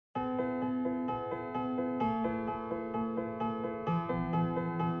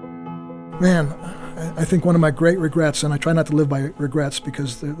Man, I think one of my great regrets, and I try not to live by regrets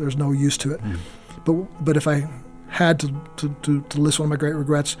because there's no use to it, but if I had to list one of my great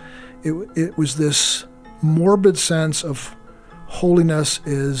regrets, it was this morbid sense of holiness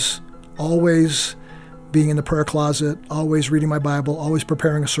is always being in the prayer closet, always reading my Bible, always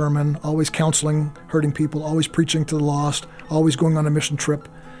preparing a sermon, always counseling hurting people, always preaching to the lost, always going on a mission trip.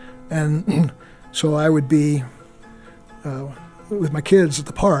 And so I would be with my kids at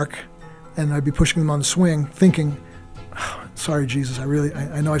the park, and I'd be pushing them on the swing, thinking, sorry, Jesus,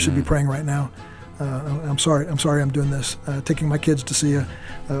 I know I should be praying right now. I'm sorry I'm doing this. Taking my kids to see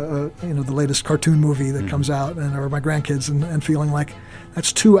the latest cartoon movie that comes out, or my grandkids, and feeling like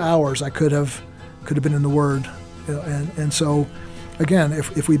that's 2 hours I could have been in the Word. And so, again,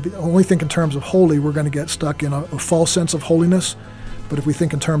 if we only think in terms of holy, we're going to get stuck in a false sense of holiness. But if we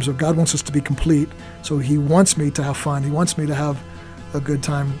think in terms of God wants us to be complete, so He wants me to have fun, He wants me to have a good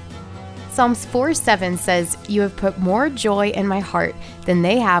time. Psalms 4:7 says, "You have put more joy in my heart than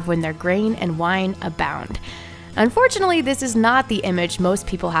they have when their grain and wine abound." Unfortunately, this is not the image most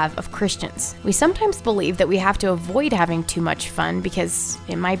people have of Christians. We sometimes believe that we have to avoid having too much fun because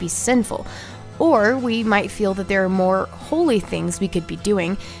it might be sinful. Or we might feel that there are more holy things we could be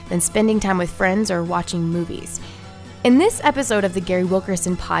doing than spending time with friends or watching movies. In this episode of the Gary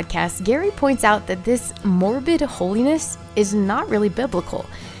Wilkerson podcast, Gary points out that this morbid holiness is not really biblical.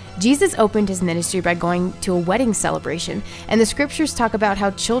 Jesus opened his ministry by going to a wedding celebration, and the scriptures talk about how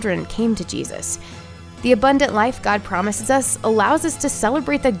children came to Jesus. The abundant life God promises us allows us to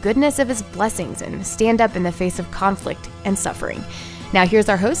celebrate the goodness of His blessings and stand up in the face of conflict and suffering. Now here's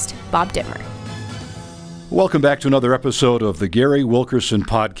our host, Bob Dimmer. Welcome back to another episode of the Gary Wilkerson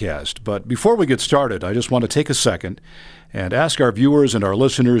podcast. But before we get started, I just want to take a second and ask our viewers and our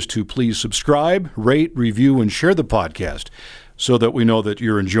listeners to please subscribe, rate, review, and share the podcast so that we know that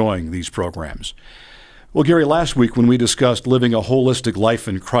you're enjoying these programs. Well, Gary, last week when we discussed living a holistic life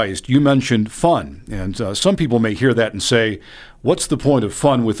in Christ, you mentioned fun. And some people may hear that and say, what's the point of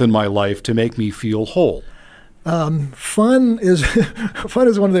fun within my life to make me feel whole? Fun is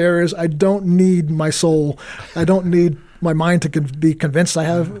one of the areas I don't need my soul. I don't need my mind to be convinced I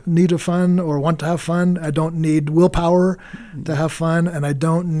have need of fun or want to have fun. I don't need willpower to have fun, and I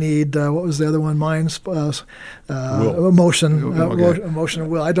don't need what was the other one? Emotion, Okay. Emotion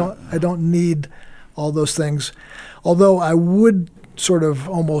and will. I don't need all those things. Although I would sort of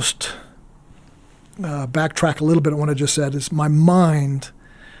almost backtrack a little bit on what I just said. Is my mind.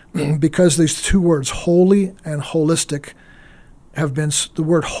 Because these two words, holy and holistic, the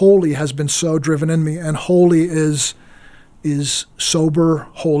word holy has been so driven in me, and holy is sober,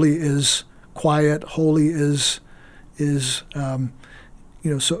 holy is quiet, holy is so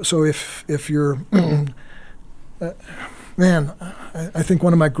if you're man, I think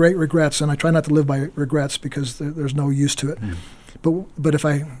one of my great regrets, and I try not to live by regrets because there's no use to it, but if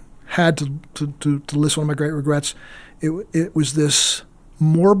I had to list one of my great regrets, it was this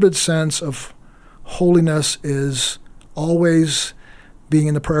morbid sense of holiness is always being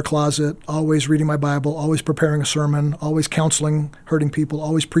in the prayer closet, always reading my Bible, always preparing a sermon, always counseling hurting people,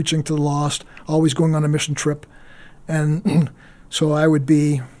 always preaching to the lost, always going on a mission trip. And so I would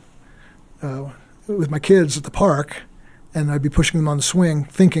be with my kids at the park, and I'd be pushing them on the swing,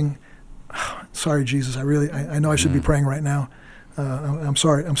 thinking, sorry, Jesus, I know I should be praying right now. I'm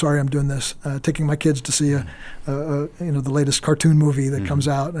sorry I'm doing this. Taking my kids to see the latest cartoon movie that comes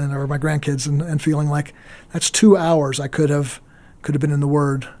out, or my grandkids, and feeling like that's 2 hours I could have been in the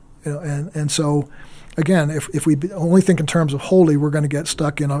Word. And so, again, if we only think in terms of holy, we're going to get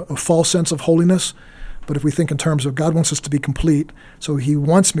stuck in a false sense of holiness. But if we think in terms of God wants us to be complete, so He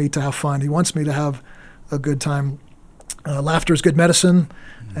wants me to have fun, He wants me to have a good time. Laughter is good medicine,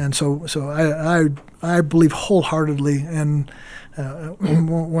 and so I believe wholeheartedly. And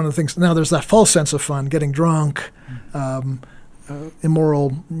one of the things now, there's that false sense of fun, getting drunk,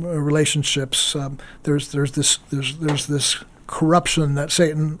 immoral relationships. There's this corruption that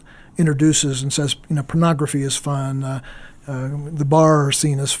Satan introduces and says, pornography is fun, the bar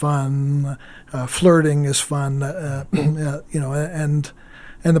scene is fun, flirting is fun,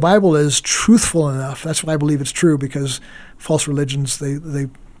 and the Bible is truthful enough. That's why I believe it's true, because false religions, they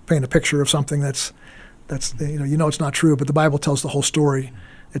paint a picture of something that's it's not true, but the Bible tells the whole story.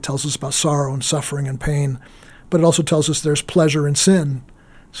 It tells us about sorrow and suffering and pain, but it also tells us there's pleasure in sin.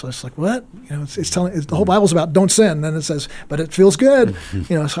 So it's like, what? It's telling. The whole Bible's about don't sin, and it says, but it feels good.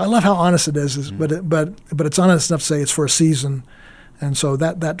 So I love how honest it is. But it's honest enough to say it's for a season, and so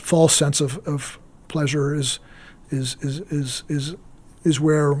that false sense of pleasure is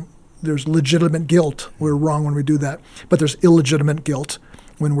where there's legitimate guilt. We're wrong when we do that, but there's illegitimate guilt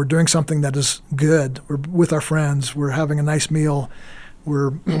when we're doing something that is good, we're with our friends, we're having a nice meal,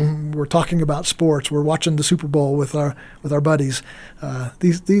 we're talking about sports, we're watching the Super Bowl with our buddies.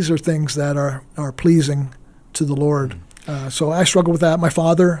 These are things that are pleasing to the Lord. So I struggle with that. My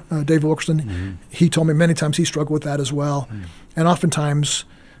father, David Wilkerson, he told me many times he struggled with that as well, and oftentimes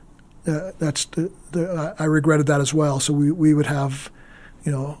I regretted that as well. So we would have,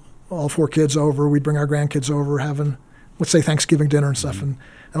 all 4 kids over. We'd bring our grandkids over, having, let's say, Thanksgiving dinner and stuff, and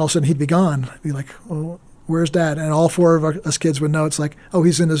all of a sudden he'd be gone. I'd be like, "Oh, where's Dad?" And all 4 of us kids would know. It's like, "Oh,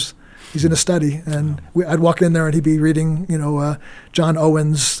 he's in his study," and I'd walk in there and he'd be reading, John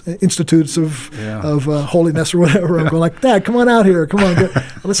Owen's Institutes of Holiness or whatever. I'm going like, "Dad, come on out here, come on,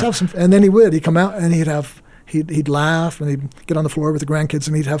 let's have some." And then he'd come out and he'd laugh and he'd get on the floor with the grandkids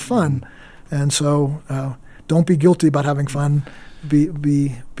and he'd have fun. And so, don't be guilty about having fun. Be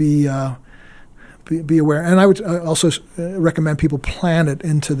aware. And I would also recommend people plan it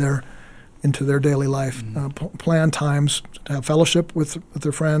into their daily life. Plan times to have fellowship with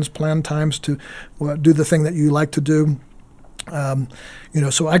their friends. Plan times to do the thing that you like to do.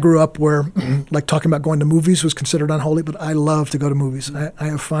 So I grew up where, like, talking about going to movies was considered unholy, but I love to go to movies. I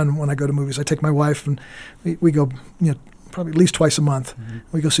have fun when I go to movies. I take my wife and we go, probably at least twice a month.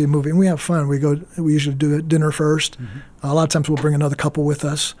 We go see a movie and we have fun. We usually do a dinner first. A lot of times we'll bring another couple with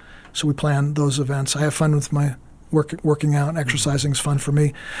us. So we plan those events. I have fun with my working out and exercising is fun for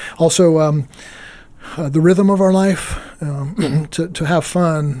me. Also, the rhythm of our life, to have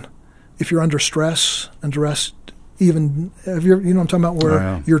fun if you're under stress and duress, even if you're, I'm talking about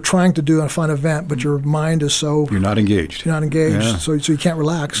where you're trying to do a fun event, but your mind is so... You're not engaged. So you can't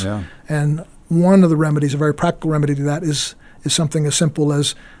relax. Yeah. And one of the remedies, a very practical remedy to that is something as simple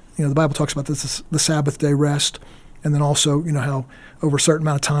as, the Bible talks about this, the Sabbath day rest, and then also, how over a certain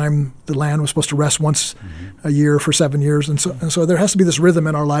amount of time the land was supposed to rest once a year for 7 years. And so there has to be this rhythm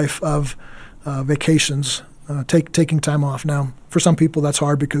in our life of vacations, taking time off. Now, for some people that's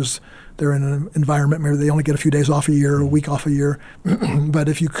hard because they're in an environment maybe they only get a few days off a year, or a week off a year. But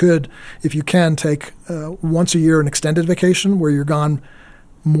if you can take once a year an extended vacation where you're gone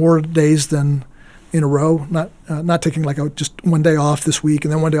more days than in a row, not taking like just one day off this week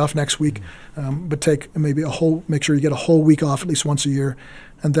and then one day off next week, but take maybe make sure you get a whole week off at least once a year,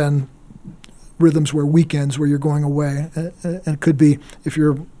 and then rhythms where weekends where you're going away, and it could be if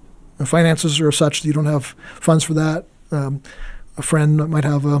your finances are such that you don't have funds for that, a friend might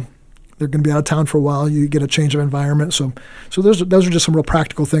have they're going to be out of town for a while, you get a change of environment. So those are just some real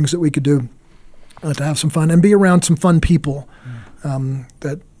practical things that we could do to have some fun and be around some fun people.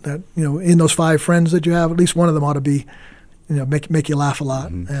 That in those 5 friends that you have, at least one of them ought to be, make you laugh a lot.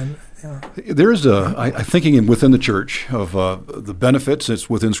 And there's I thinking within the church of the benefits that's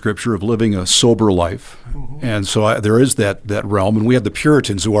within Scripture of living a sober life, and so there is that realm. And we have the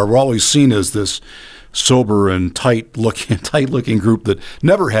Puritans who are always seen as this sober and tight looking group that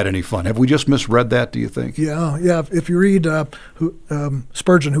never had any fun. Have we just misread that, do you think? Yeah. If you read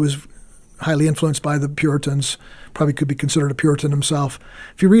Spurgeon, who was highly influenced by the Puritans, probably could be considered a Puritan himself.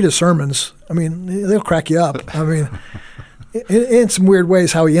 If you read his sermons, they'll crack you up. In some weird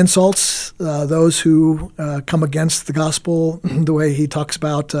ways, how he insults those who come against the gospel, the way he talks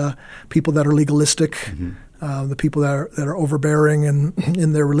about people that are legalistic, the people that are overbearing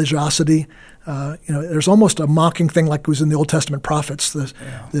in their religiosity. There's almost a mocking thing like it was in the Old Testament prophets.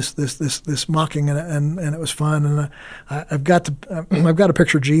 This mocking, and it was fun. And I've got to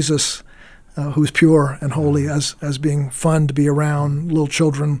picture Jesus, who's pure and holy, as being fun to be around. Little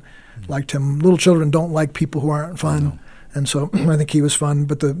children liked him. Little children don't like people who aren't fun, and so I think he was fun.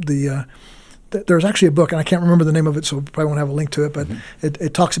 But there's actually a book, and I can't remember the name of it, so probably won't have a link to it. But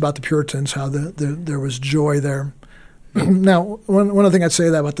it talks about the Puritans, how there was joy there. Now, one other thing I'd say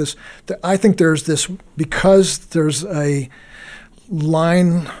about this, I think there's this, because there's a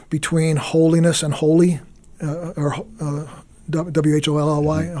line between holiness and holy, or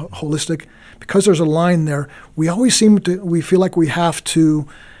WHOLLY, holistic. Because there's a line there, we always we feel like we have to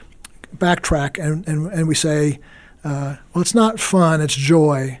backtrack and we say, well, it's not fun, it's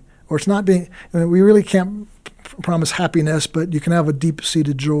joy, or it's not being. We really can't promise happiness, but you can have a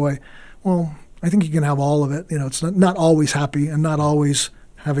deep-seated joy. Well, I think you can have all of it. It's not always happy and not always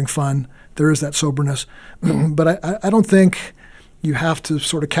having fun. There is that soberness, but I don't think you have to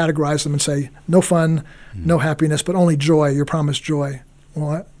sort of categorize them and say no fun, no happiness, but only joy. You're promised joy.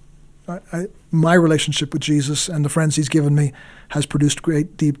 Well, my relationship with Jesus and the friends he's given me has produced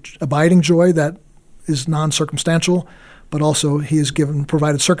great, deep, abiding joy that is non-circumstantial, but also he has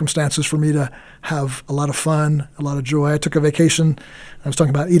provided circumstances for me to have a lot of fun, a lot of joy. I took a vacation. I was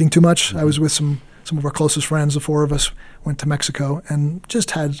talking about eating too much. I was with some some of our closest friends, the four of us, went to Mexico and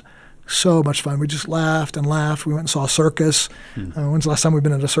just had so much fun. We just laughed and laughed. We went and saw a circus. When's the last time we've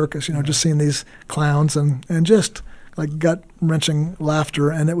been at a circus? Just seeing these clowns and just like gut-wrenching laughter.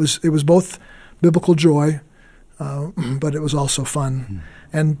 And it was both biblical joy, but it was also fun.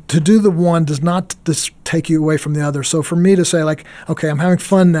 And to do the one does not just take you away from the other. So for me to say, like, okay, I'm having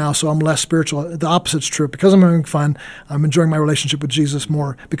fun now, so I'm less spiritual, the opposite's true. Because I'm having fun, I'm enjoying my relationship with Jesus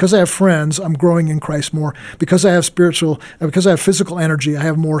more. Because I have friends, I'm growing in Christ more. Because I have physical energy, I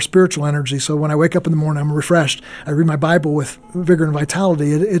have more spiritual energy. So when I wake up in the morning, I'm refreshed. I read my Bible with vigor and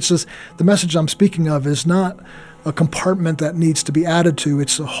vitality. It's just, the message I'm speaking of is not a compartment that needs to be added to,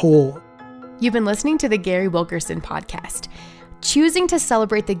 it's a whole. You've been listening to the Gary Wilkerson Podcast. Choosing to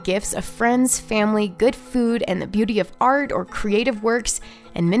celebrate the gifts of friends, family, good food, and the beauty of art or creative works,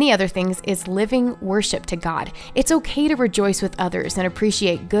 and many other things is living worship to God. It's okay to rejoice with others and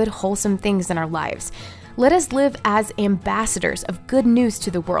appreciate good, wholesome things in our lives. Let us live as ambassadors of good news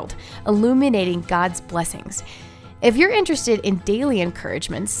to the world, illuminating God's blessings. If you're interested in daily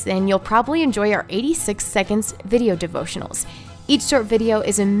encouragements, then you'll probably enjoy our 86 Seconds video devotionals. Each short video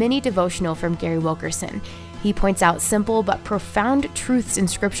is a mini devotional from Gary Wilkerson. He points out simple but profound truths in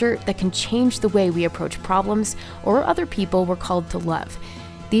Scripture that can change the way we approach problems or other people we're called to love.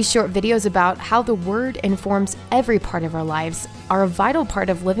 These short videos about how the Word informs every part of our lives are a vital part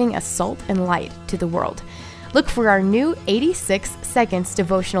of living as salt and light to the world. Look for our new 86 Seconds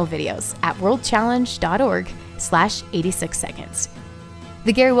devotional videos at worldchallenge.org/86 seconds.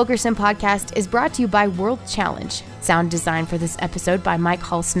 The Gary Wilkerson Podcast is brought to you by World Challenge. Sound design for this episode by Mike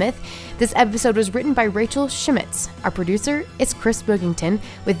Hall-Smith. This episode was written by Rachel Schmitz. Our producer is Chris Boogington,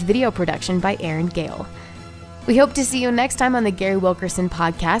 with video production by Aaron Gale. We hope to see you next time on the Gary Wilkerson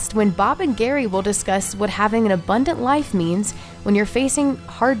Podcast, when Bob and Gary will discuss what having an abundant life means when you're facing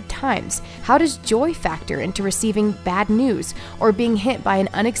hard times. How does joy factor into receiving bad news or being hit by an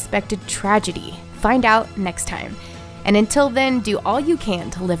unexpected tragedy? Find out next time. And until then, do all you can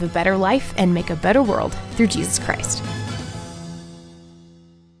to live a better life and make a better world through Jesus Christ.